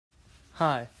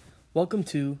Hi, welcome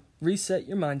to Reset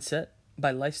Your Mindset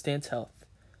by LifeStance Health.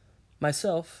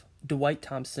 Myself, Dwight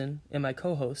Thompson, and my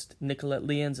co host, Nicolette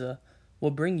Lienza,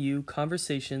 will bring you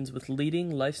conversations with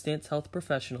leading LifeStance Health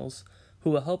professionals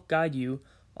who will help guide you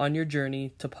on your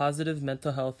journey to positive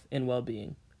mental health and well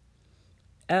being.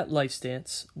 At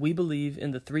LifeStance, we believe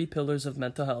in the three pillars of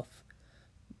mental health: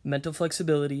 mental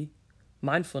flexibility,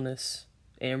 mindfulness,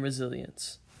 and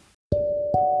resilience.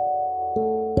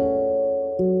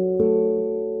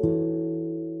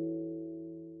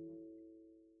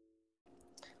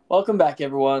 Welcome back,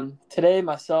 everyone. Today,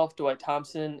 myself, Dwight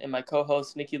Thompson, and my co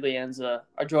host, Nikki Lienza,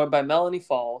 are joined by Melanie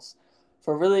Falls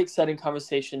for a really exciting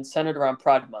conversation centered around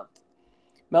Pride Month.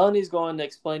 Melanie is going to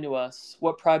explain to us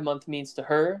what Pride Month means to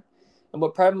her and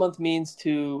what Pride Month means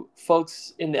to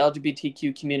folks in the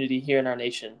LGBTQ community here in our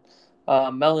nation.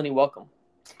 Melanie, welcome.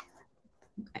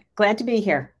 Glad to be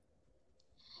here.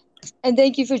 And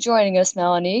thank you for joining us,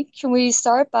 Melanie. Can we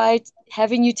start by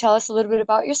having you tell us a little bit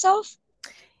about yourself?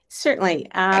 Certainly.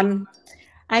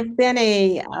 I've been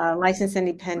a licensed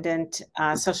independent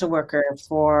social worker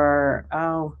for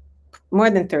more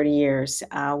than 30 years,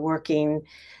 working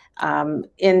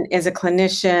as a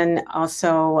clinician,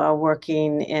 also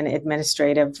working in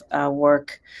administrative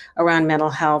work around mental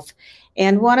health.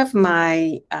 And one of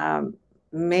my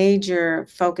major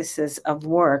focuses of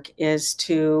work is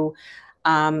to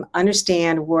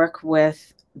understand, work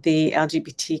with the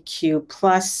LGBTQ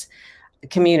plus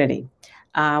community,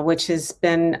 which has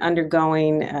been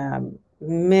undergoing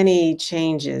many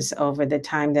changes over the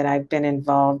time that I've been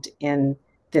involved in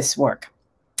this work.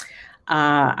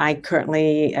 I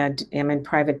currently am in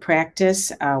private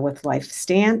practice with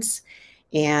LifeStance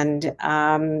and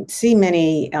see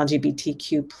many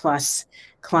LGBTQ plus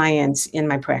clients in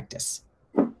my practice.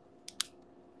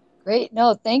 Great.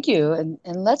 No, thank you.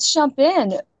 And let's jump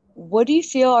in. What do you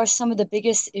feel are some of the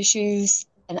biggest issues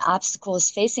and obstacles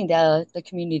facing the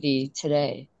community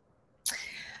today?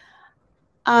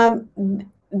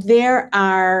 There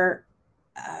are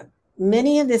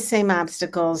many of the same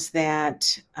obstacles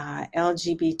that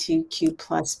LGBTQ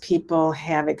plus people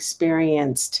have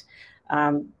experienced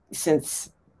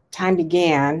since time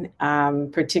began,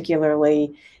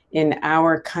 particularly in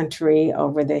our country,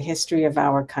 over the history of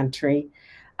our country.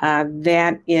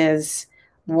 That is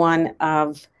one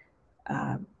of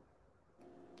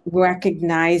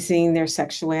recognizing their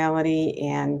sexuality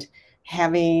and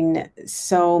having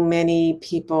so many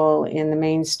people in the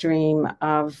mainstream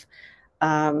of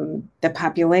the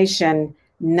population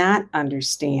not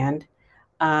understand,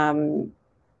 being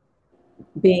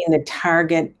the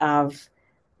target of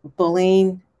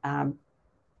bullying,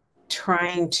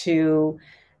 trying to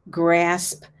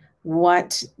grasp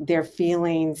what their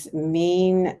feelings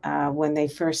mean when they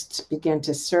first begin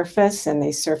to surface, and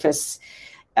they surface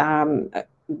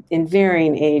in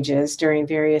varying ages during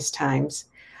various times,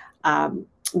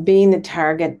 being the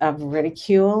target of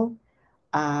ridicule,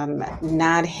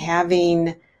 not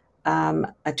having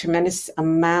a tremendous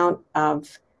amount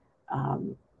of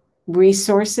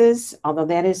resources, although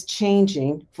that is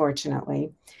changing,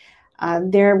 fortunately.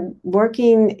 They're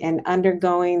working and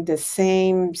undergoing the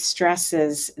same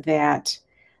stresses that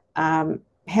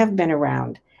have been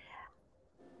around.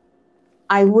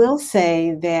 I will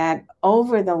say that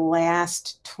over the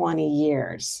last 20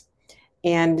 years,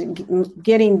 and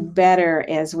getting better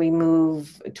as we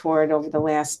move toward over the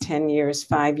last 10 years,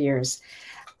 5 years,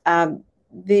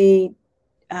 the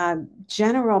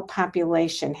general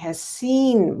population has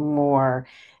seen more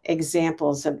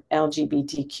examples of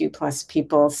LGBTQ plus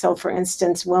people. So for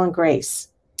instance, Will and Grace,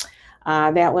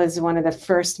 that was one of the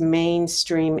first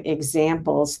mainstream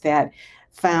examples that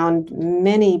found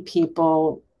many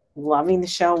people loving the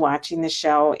show, watching the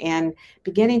show, and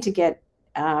beginning to get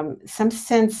some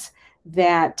sense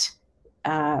that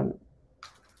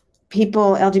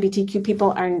LGBTQ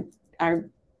people are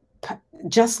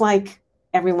just like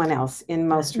everyone else in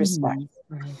most respects.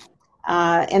 Mm-hmm.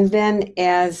 And then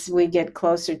as we get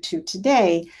closer to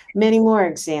today, many more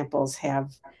examples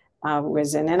have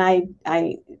risen. And I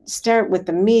start with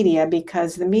the media,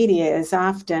 because the media is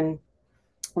often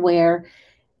where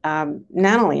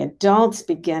not only adults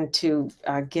begin to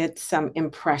get some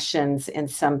impressions and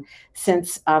some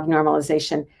sense of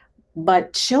normalization,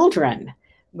 but children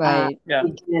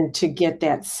begin to get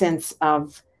that sense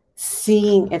of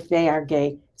seeing if they are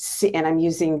gay. And I'm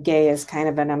using gay as kind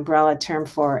of an umbrella term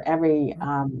for every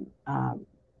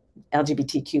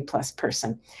LGBTQ plus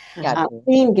person.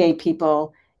 Seeing gay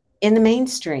people in the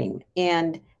mainstream.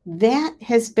 And that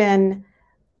has been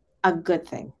a good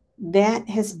thing. That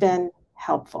has been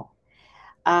helpful.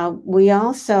 We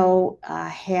also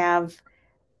have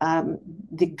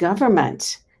the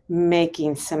government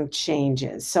making some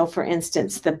changes. So, for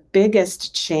instance, the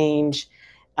biggest change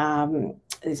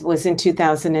was in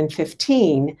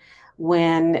 2015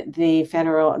 when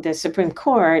the Supreme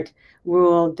Court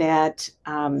ruled that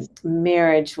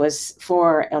marriage was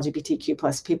for LGBTQ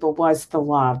plus people was the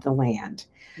law of the land.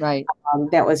 Right.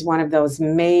 That was one of those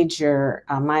major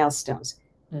milestones.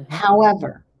 Mm-hmm.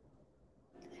 However,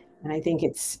 and I think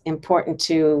it's important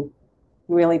to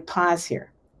really pause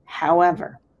here.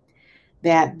 However,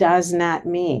 that does not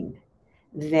mean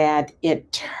that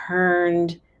it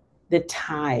turned the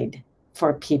tide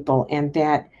for people and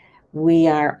that we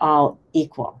are all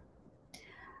equal.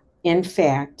 In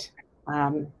fact,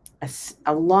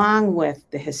 along with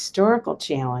the historical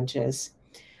challenges,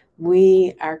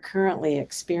 we are currently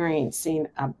experiencing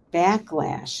a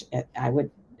backlash, I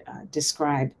would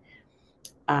describe,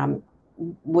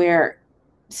 where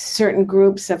certain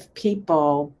groups of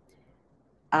people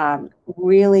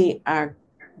really are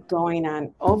going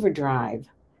on overdrive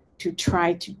to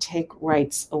try to take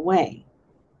rights away,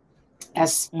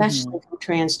 especially from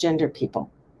transgender people.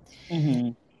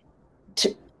 The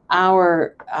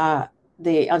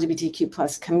LGBTQ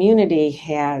plus community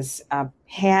has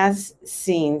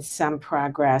seen some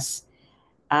progress,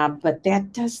 but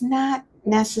that does not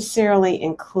necessarily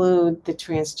include the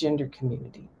transgender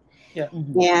community. Yeah.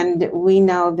 And we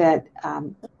know that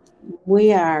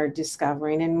we are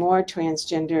discovering, and more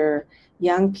transgender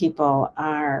young people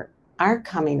are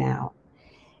coming out.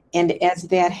 And as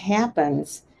that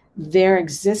happens, their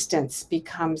existence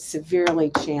becomes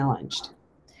severely challenged.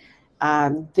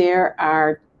 There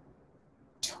are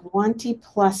 20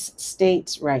 plus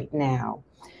states right now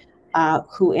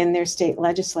who in their state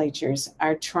legislatures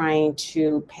are trying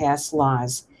to pass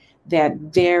laws that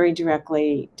very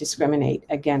directly discriminate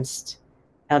against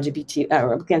against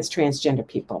transgender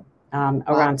people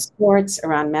around sports,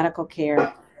 around medical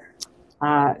care.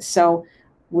 So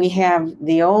we have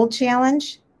the old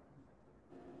challenge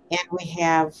and we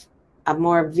have a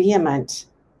more vehement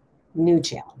new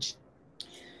challenge.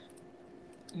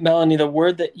 Melanie, the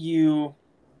word that you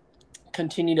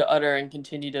continue to utter and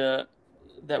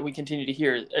that we continue to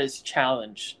hear is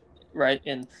challenge, right?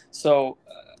 And so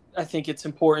I think it's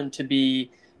important to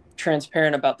be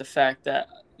transparent about the fact that,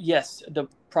 yes, the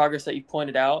progress that you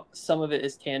pointed out, some of it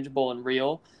is tangible and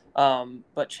real,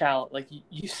 but challenge, like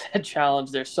you said,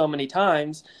 challenge, there's so many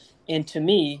times. And to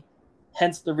me,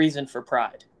 hence the reason for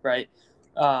Pride, right?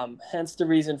 Hence the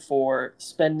reason for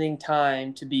spending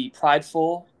time to be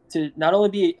prideful, to not only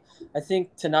be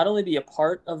a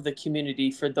part of the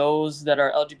community for those that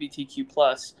are LGBTQ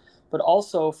plus, but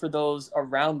also for those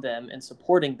around them and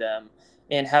supporting them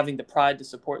and having the pride to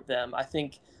support them. I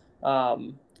think,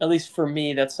 at least for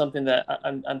me, that's something that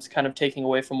I'm kind of taking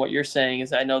away from what you're saying,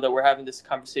 is I know that we're having this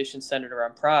conversation centered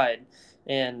around pride,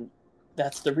 and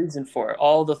that's the reason for it.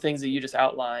 All the things that you just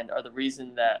outlined are the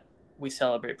reason that we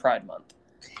celebrate Pride Month.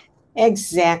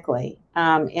 Exactly.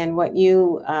 And what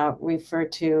you refer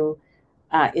to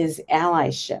is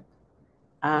allyship,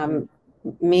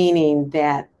 meaning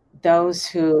that those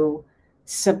who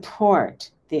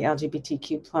support the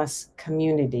LGBTQ plus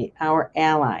community, our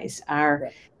allies, our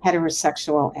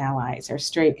heterosexual allies, our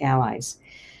straight allies.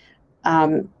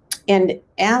 And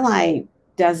ally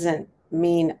doesn't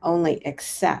mean only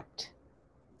accept.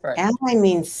 Right. Ally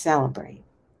means celebrate.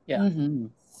 Yeah. Mm-hmm.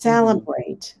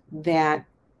 Celebrate that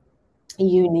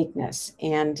uniqueness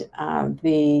and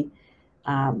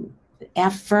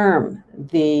affirm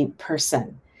the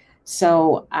person.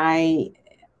 So I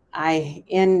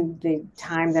in the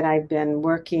time that I've been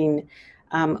working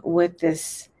with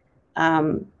this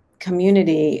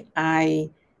community, I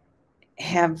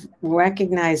have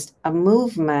recognized a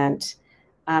movement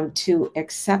to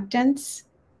acceptance,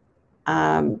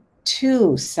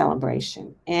 to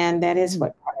celebration, and that is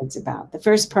what Pride's about. The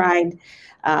first Pride,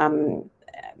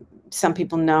 some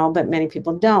people know, but many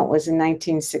people don't, was in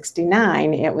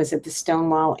 1969. It was at the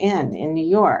Stonewall Inn in New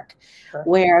York,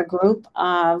 where a group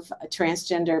of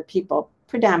transgender people,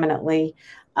 predominantly,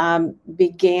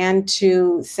 began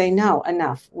to say, no,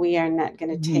 enough. We are not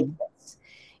going to take this.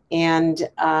 And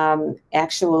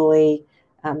actually,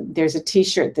 there's a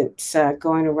T-shirt that's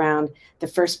going around. The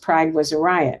first Pride was a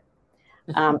riot.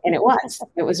 And it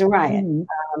was a riot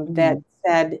that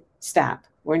said, stop,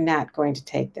 we're not going to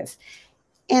take this.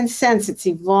 And since it's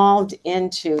evolved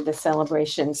into the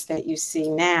celebrations that you see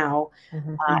now,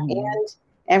 and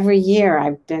every year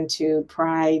I've been to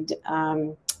Pride,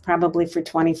 probably for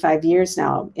 25 years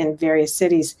now in various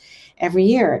cities. Every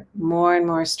year, more and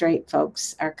more straight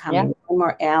folks are coming, more and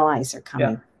more allies are coming.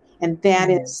 Yeah. And that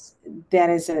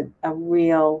is a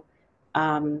real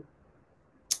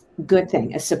good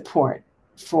thing, a support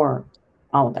for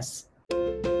all of us.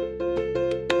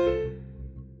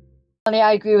 Honey,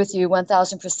 I agree with you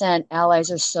 1000%.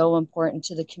 Allies are so important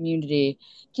to the community.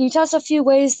 Can you tell us a few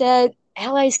ways that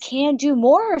allies can do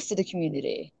more for the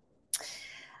community?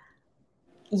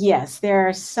 Yes, there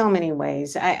are so many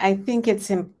ways. I think this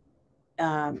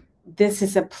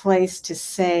is a place to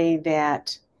say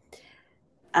that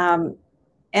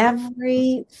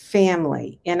every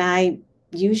family, and I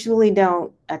usually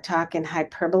don't talk in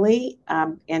hyperbole,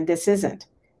 and this isn't,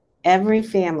 every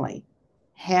family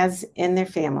has in their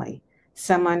family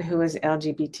someone who is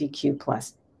LGBTQ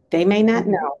plus. They may not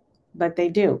know, but they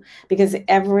do, because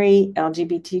every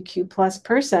LGBTQ plus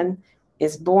person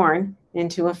is born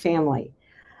into a family.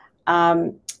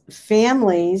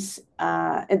 Families,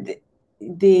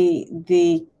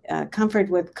 the comfort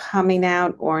with coming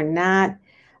out or not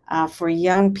for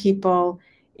young people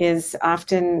is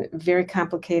often very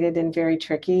complicated and very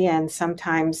tricky, and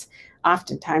oftentimes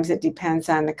it depends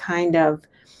on the kind of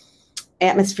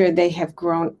atmosphere they have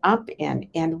grown up in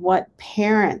and what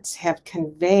parents have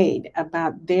conveyed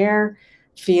about their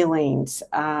feelings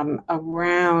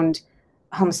around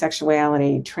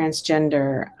homosexuality,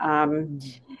 transgender.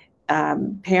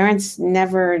 Parents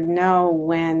never know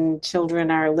when children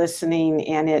are listening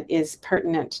and it is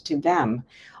pertinent to them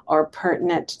or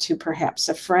pertinent to perhaps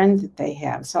a friend that they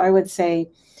have. So I would say,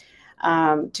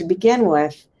 to begin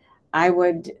with, I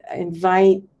would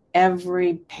invite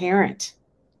every parent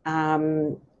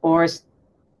or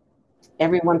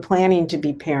everyone planning to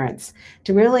be parents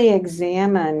to really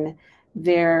examine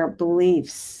their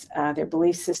beliefs, their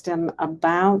belief system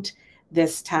about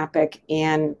this topic,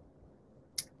 and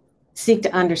seek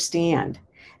to understand.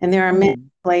 And there are many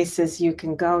places you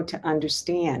can go to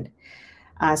understand.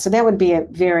 So that would be a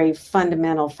very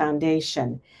fundamental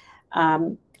foundation.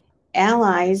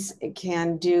 Allies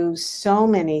can do so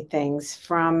many things,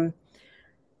 from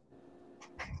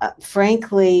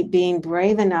frankly being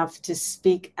brave enough to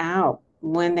speak out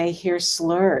when they hear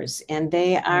slurs, and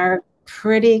they are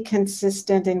pretty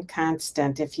consistent and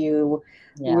constant if you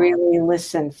really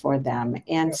listen for them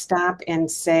and stop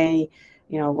and say,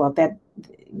 well,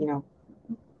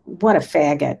 what a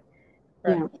faggot.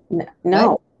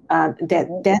 No,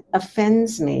 that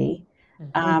offends me.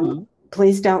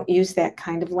 Please don't use that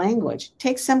kind of language.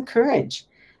 Take some courage,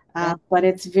 but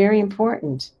it's very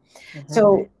important.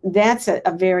 So that's a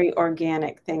very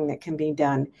organic thing that can be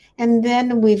done. And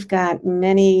then we've got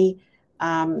many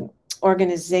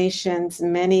organizations,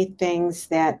 many things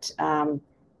that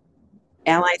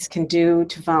allies can do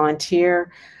to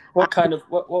volunteer. What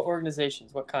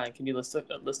organizations? What kind? Can you list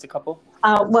a couple?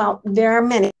 Well, there are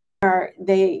many.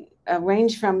 They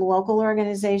range from local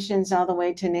organizations all the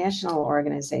way to national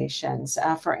organizations.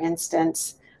 For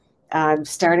instance,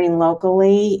 starting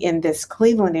locally in this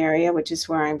Cleveland area, which is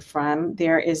where I'm from,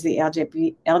 there is the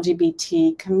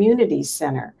LGBT Community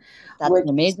Center. That's an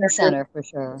amazing center for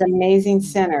sure. It's an amazing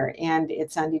center, and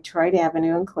it's on Detroit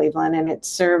Avenue in Cleveland, and it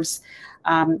serves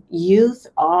youth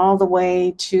all the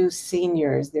way to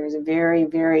seniors. There's a very,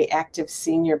 very active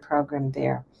senior program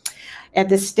there. At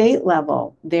the state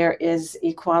level, there is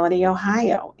Equality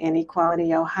Ohio, and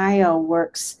Equality Ohio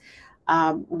works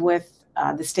with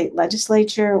the state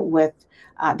legislature.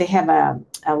 They have a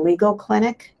legal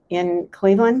clinic in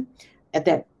Cleveland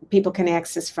that people can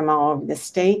access from all over the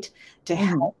state to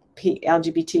help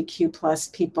LGBTQ plus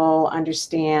people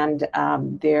understand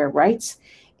their rights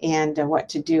and what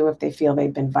to do if they feel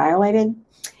they've been violated.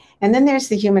 And then there's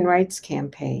the Human Rights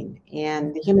Campaign,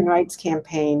 and the Human Rights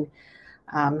Campaign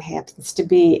happens to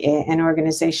be an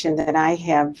organization that I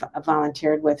have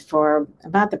volunteered with for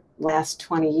about the last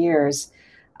 20 years,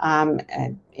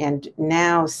 and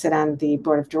now sit on the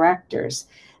board of directors.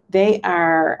 They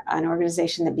are an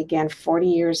organization that began 40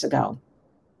 years ago,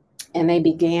 and they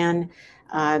began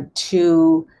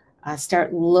to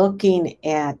start looking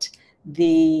at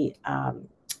the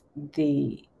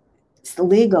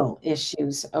legal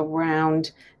issues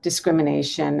around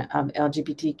discrimination of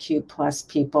LGBTQ plus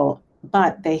people,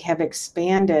 but they have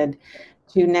expanded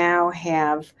to now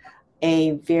have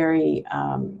a very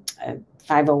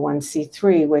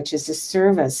 501c3, which is a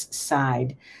service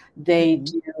side. They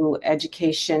do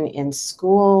education in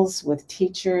schools with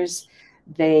teachers.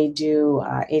 They do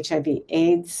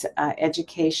HIV/AIDS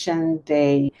education.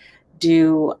 They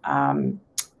do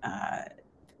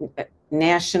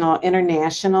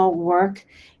international work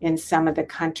in some of the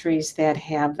countries that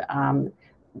have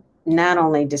not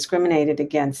only discriminated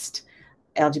against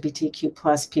LGBTQ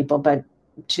plus people, but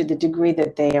to the degree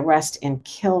that they arrest and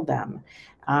kill them.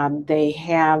 They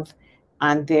have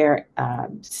on their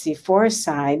C4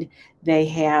 side, they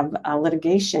have a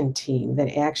litigation team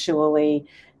that actually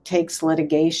takes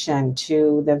litigation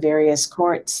to the various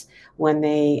courts when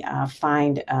they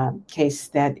find a case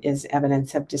that is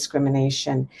evidence of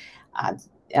discrimination.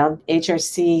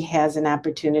 HRC has an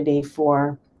opportunity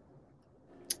for,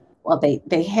 well,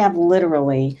 they have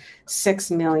literally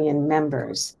 6 million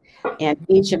members, and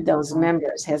each of those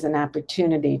members has an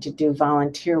opportunity to do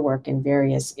volunteer work in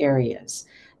various areas.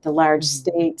 The large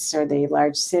states or the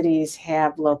large cities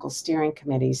have local steering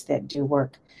committees that do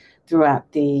work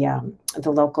throughout the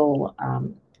local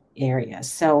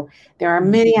areas. So there are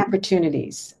many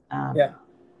opportunities. Yeah,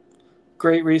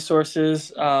 great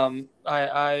resources.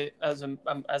 I as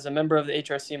a member of the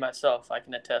HRC myself, I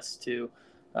can attest to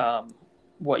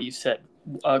what you said.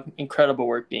 Incredible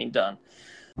work being done.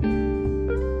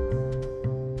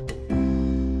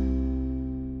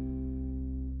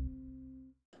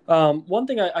 One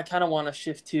thing I kind of want to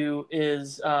shift to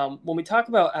is when we talk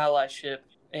about allyship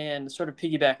and sort of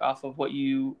piggyback off of what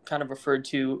you kind of referred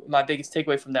to, my biggest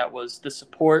takeaway from that was the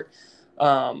support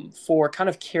for kind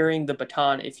of carrying the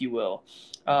baton, if you will.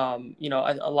 You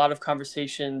know, a lot of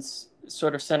conversations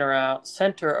sort of center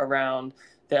around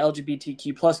the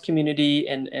LGBTQ plus community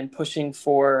and pushing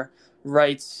for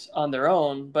rights on their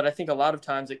own. But I think a lot of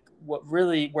times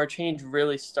where change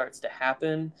really starts to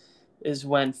happen is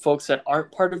when folks that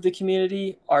aren't part of the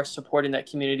community are supporting that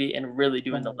community and really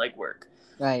doing the legwork.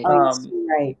 Right.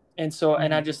 Right. And so,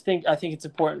 and I think it's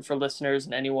important for listeners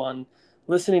and anyone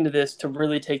listening to this to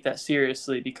really take that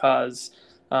seriously, because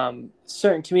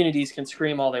certain communities can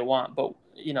scream all they want, but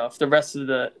you know, if the rest of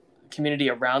the community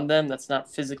around them that's not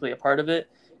physically a part of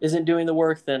it isn't doing the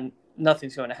work, then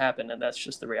nothing's going to happen, and that's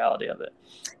just the reality of it.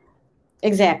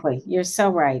 Exactly. You're so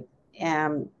right.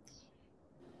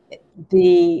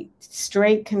 The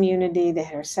straight community, the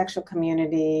heterosexual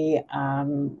community,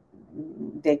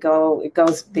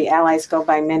 the allies go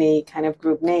by many kind of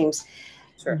group names.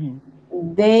 Sure.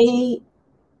 They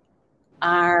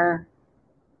are,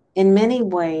 in many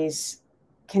ways,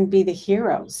 can be the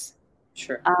heroes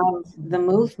of the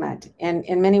movement, and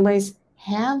in many ways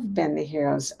have been the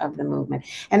heroes of the movement.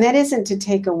 And that isn't to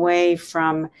take away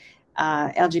from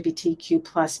LGBTQ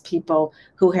plus people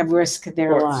who have risked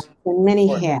their lives, and many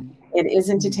have. It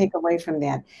isn't to take away from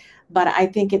that, but I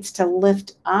think it's to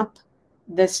lift up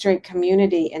the straight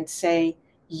community and say,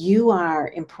 you are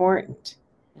important.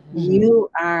 You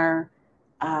are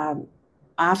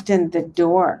often the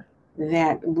door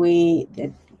that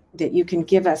you can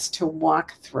give us to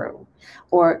walk through,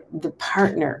 or the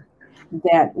partner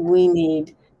that we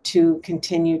need to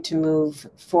continue to move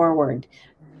forward.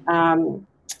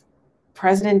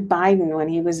 President Biden, when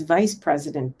he was Vice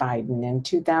President Biden in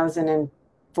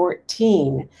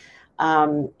 2014,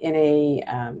 in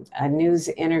a news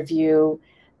interview,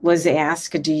 was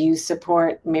asked, do you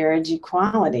support marriage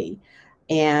equality?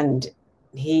 And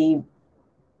he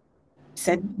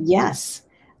said yes.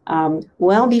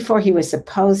 Well before he was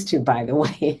supposed to, by the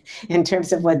way, in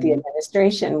terms of what the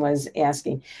administration was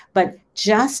asking. But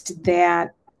just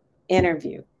that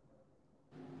interview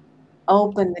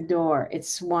opened the door. It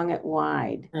swung it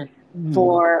wide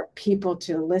for people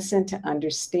to listen, to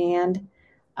understand,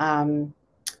 and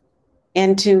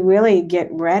to really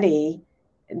get ready.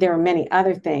 There were many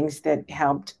other things that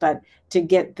helped, but to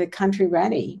get the country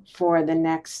ready for the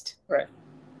next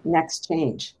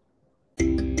change.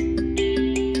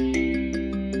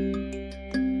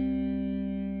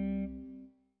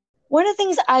 One of the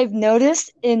things I've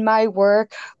noticed in my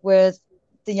work with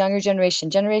the younger generation,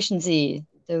 Generation Z,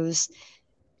 those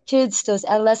kids, those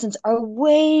adolescents are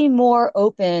way more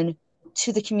open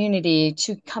to the community,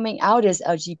 to coming out as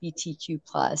LGBTQ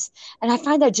plus. And I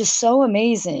find that just so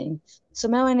amazing. So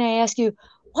Melanie, I ask you,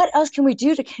 what else can we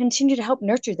do to continue to help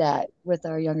nurture that with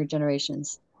our younger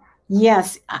generations?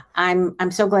 Yes,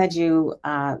 I'm so glad you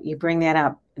bring that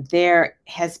up. There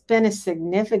has been a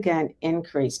significant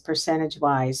increase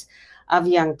percentage-wise of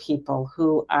young people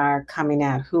who are coming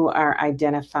out, who are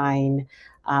identifying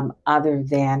other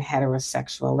than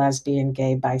heterosexual, lesbian,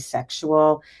 gay,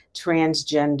 bisexual,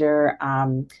 transgender,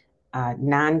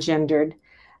 non-gendered.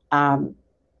 In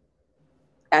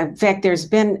fact, there's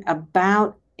been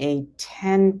about a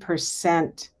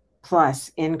 10%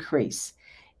 plus increase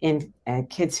in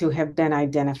kids who have been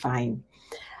identifying.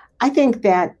 I think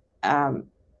that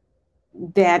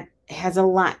that has a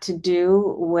lot to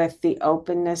do with the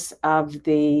openness of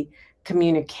the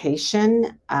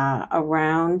communication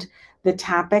around the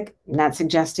topic. Not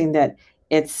suggesting that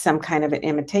it's some kind of an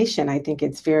imitation. I think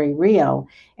it's very real,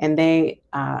 and they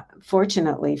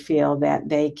fortunately feel that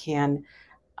they can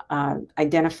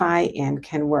identify and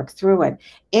can work through it.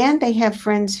 And they have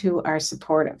friends who are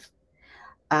supportive.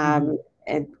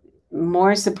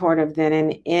 more supportive than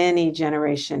in any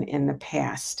generation in the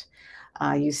past.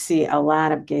 You see a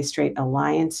lot of gay-straight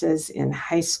alliances in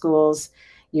high schools.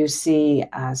 You see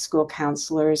school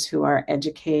counselors who are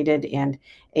educated and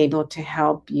able to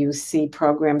help. You see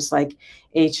programs like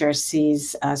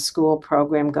HRC's school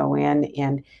program go in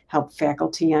and help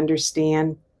faculty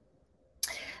understand.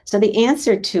 So the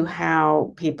answer to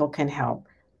how people can help,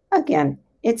 again,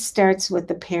 it starts with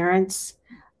the parents.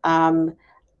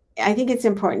 I think it's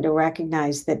important to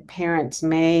recognize that parents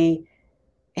may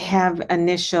have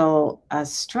initial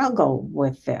struggle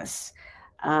with this.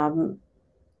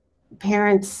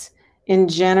 Parents in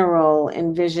general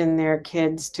envision their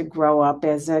kids to grow up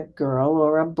as a girl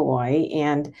or a boy,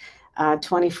 and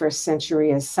 21st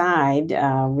century aside,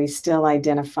 we still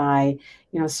identify,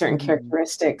 certain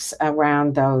characteristics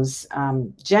around those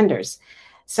genders.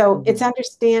 So it's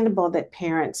understandable that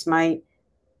parents might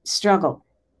struggle,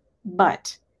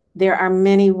 but there are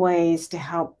many ways to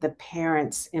help the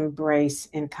parents embrace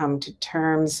and come to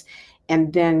terms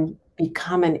and then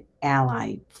become an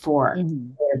ally for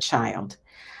their child.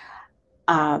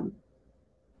 Then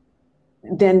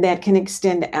that can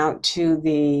extend out to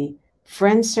the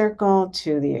friend circle,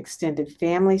 to the extended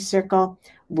family circle.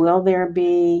 Will there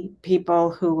be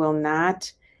people who will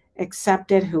not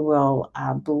accept it, who will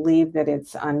believe that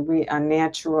it's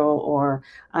unnatural or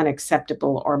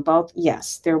unacceptable or both?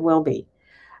 Yes, there will be.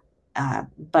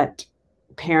 But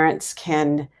parents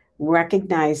can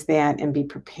recognize that and be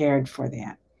prepared for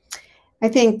that. I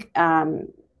think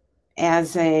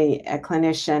as a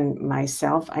clinician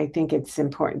myself, I think it's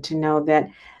important to know that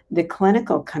the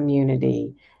clinical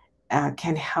community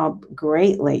can help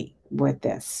greatly with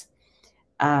this.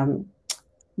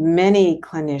 Many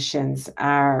clinicians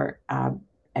are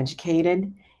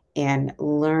educated and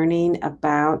learning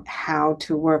about how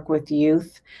to work with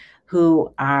youth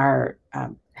who are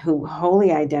who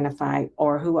wholly identify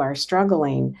or who are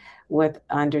struggling with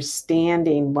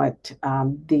understanding what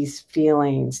these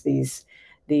feelings, this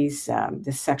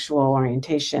sexual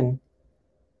orientation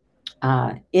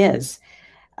is.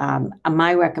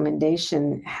 My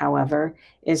recommendation, however,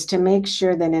 is to make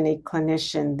sure that any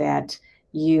clinician that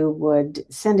you would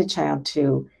send a child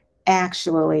to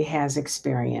actually has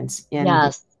experience in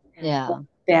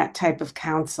that type of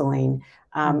counseling.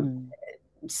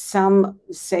 Some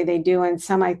say they do, and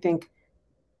some, I think,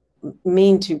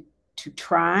 mean to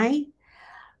try.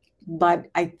 But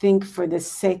I think for the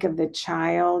sake of the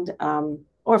child,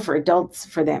 or for adults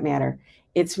for that matter,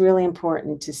 it's really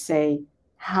important to say,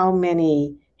 how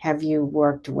many have you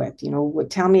worked with?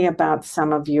 Tell me about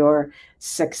some of your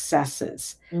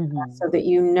successes, so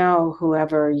that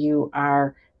whoever you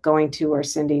are going to or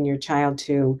sending your child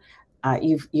to,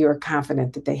 you're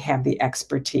confident that they have the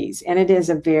expertise. And it is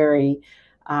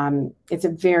it's a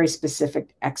very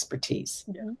specific expertise.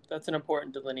 Yeah, that's an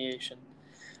important delineation.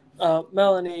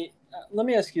 Melanie, let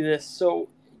me ask you this. So,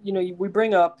 we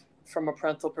bring up from a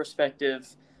parental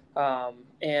perspective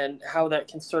and how that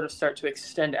can sort of start to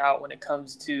extend out when it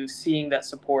comes to seeing that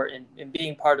support and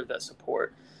being part of that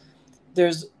support.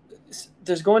 There's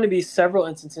going to be several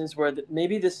instances where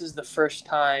maybe this is the first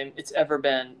time it's ever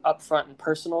been upfront and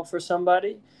personal for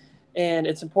somebody. And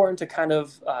it's important to kind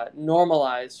of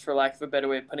normalize, for lack of a better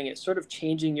way of putting it, sort of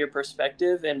changing your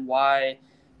perspective and why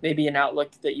maybe an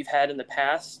outlook that you've had in the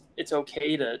past, it's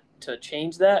okay to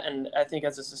change that. And I think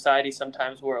as a society,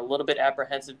 sometimes we're a little bit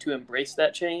apprehensive to embrace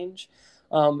that change,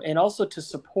 and also to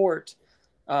support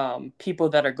people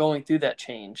that are going through that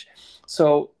change.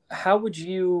 So how would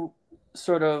you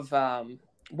sort of,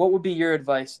 what would be your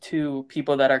advice to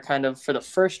people that are kind of for the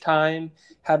first time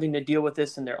having to deal with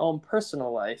this in their own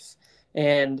personal life,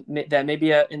 and that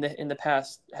maybe in the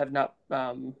past have not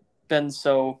been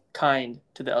so kind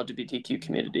to the LGBTQ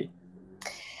community?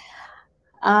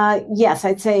 Yes,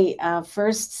 I'd say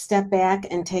first step back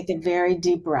and take a very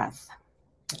deep breath,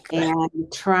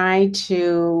 and try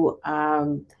to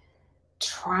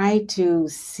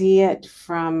see it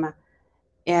from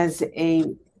as a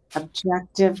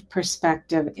objective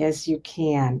perspective as you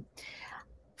can.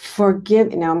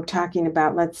 Now I'm talking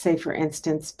about, let's say, for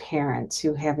instance, parents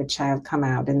who have a child come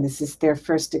out and this is their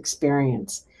first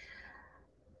experience.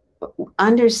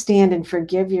 Understand and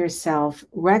forgive yourself.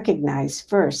 Recognize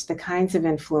first the kinds of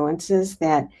influences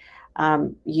that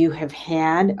you have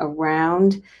had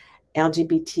around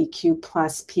LGBTQ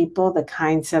plus people, the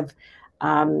kinds of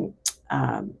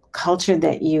culture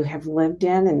that you have lived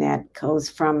in, and that goes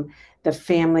from the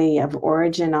family of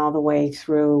origin all the way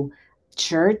through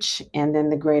church and then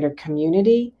the greater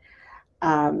community.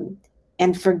 And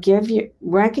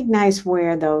recognize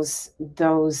where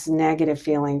those negative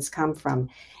feelings come from,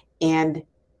 and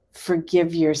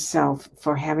forgive yourself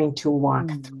for having to walk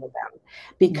through them,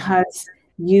 because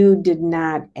you did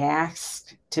not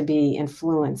ask to be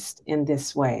influenced in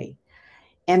this way.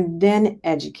 And then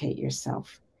educate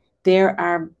yourself. There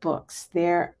are books,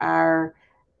 there are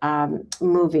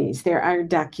movies, there are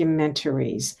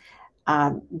documentaries.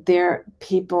 There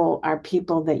are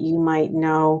people that you might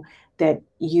know that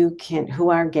who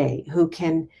are gay,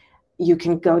 you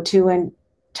can go to and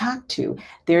talk to.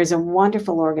 There's a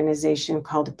wonderful organization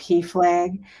called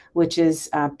PFLAG, which is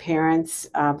Parents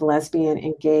of Lesbian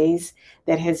and Gays,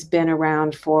 that has been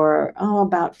around for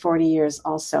about 40 years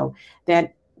also,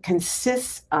 that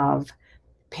consists of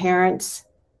parents,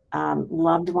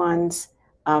 loved ones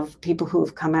of people who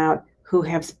have come out, who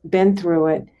have been through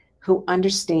it, who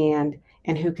understand,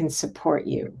 and who can support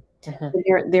you.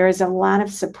 There is a lot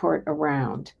of support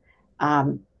around.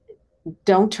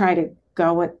 Don't try to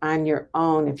go it on your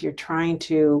own if you're trying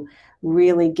to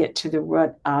really get to the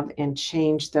root of and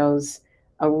change those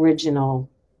original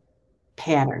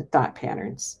thought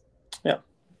patterns.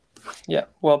 Yeah,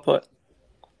 well put.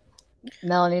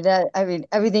 Melanie,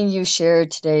 everything you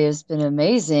shared today has been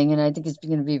amazing, and I think it's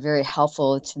going to be very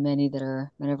helpful to many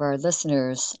of our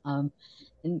listeners.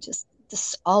 And just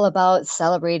all about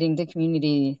celebrating the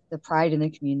community, the pride in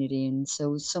the community, and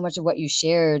so much of what you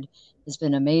shared has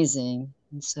been amazing.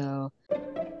 And so,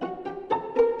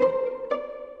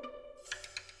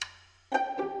 what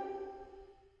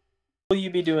will you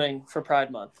be doing for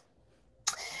Pride Month?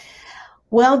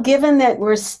 Well, given that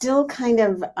we're still kind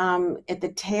of at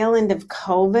the tail end of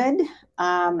COVID,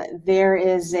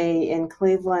 in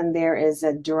Cleveland, there is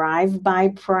a drive-by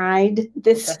Pride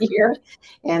this year.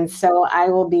 And so I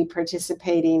will be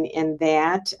participating in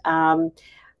that.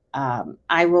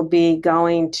 I will be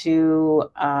going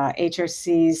to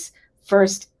HRC's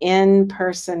first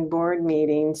in-person board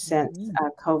meeting since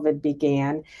COVID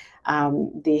began.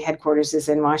 The headquarters is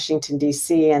in Washington,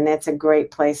 D.C., and that's a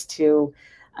great place to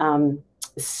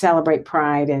celebrate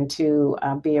Pride and to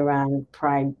be around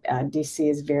Pride. DC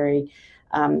is very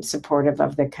supportive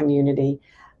of the community.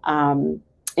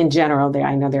 In general,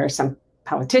 I know there are some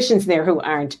politicians there who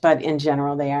aren't, but in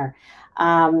general they are.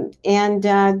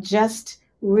 And just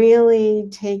really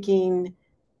taking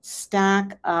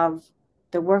stock of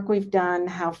the work we've done,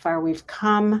 how far we've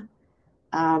come.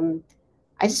 I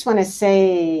just want to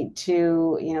say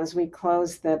as we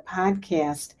close the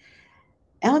podcast,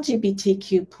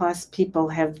 LGBTQ plus people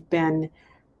have been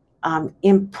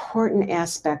important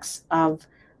aspects of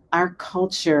our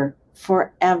culture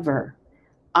forever.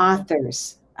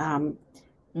 Authors,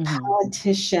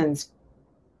 politicians,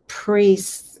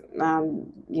 priests,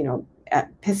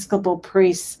 Episcopal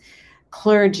priests,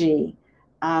 clergy,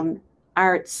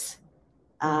 arts,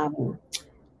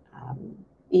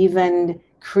 even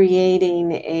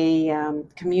creating a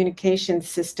communication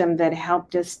system that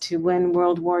helped us to win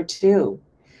World War II.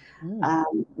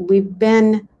 We've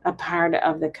been a part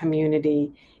of the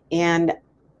community, and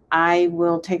I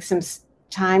will take some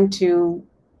time to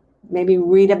maybe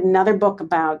read another book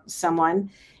about someone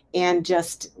and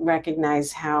just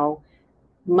recognize how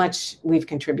much we've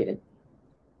contributed.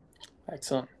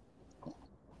 Excellent.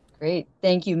 Great.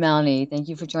 Thank you, Melanie. Thank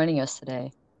you for joining us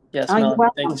today. Yes, Melanie.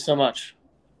 Thank you so much.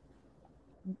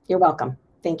 You're welcome.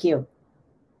 Thank you.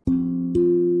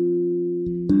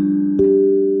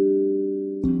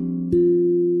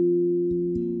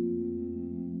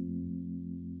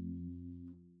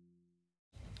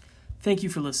 Thank you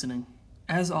for listening.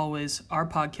 As always, our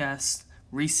podcast,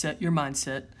 Reset Your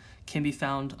Mindset, can be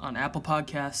found on Apple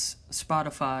Podcasts,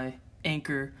 Spotify,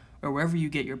 Anchor, or wherever you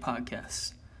get your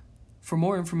podcasts. For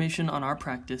more information on our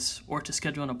practice or to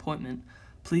schedule an appointment,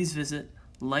 please visit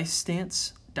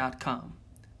lifestance.com.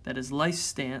 That is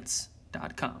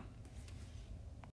lifestance.com.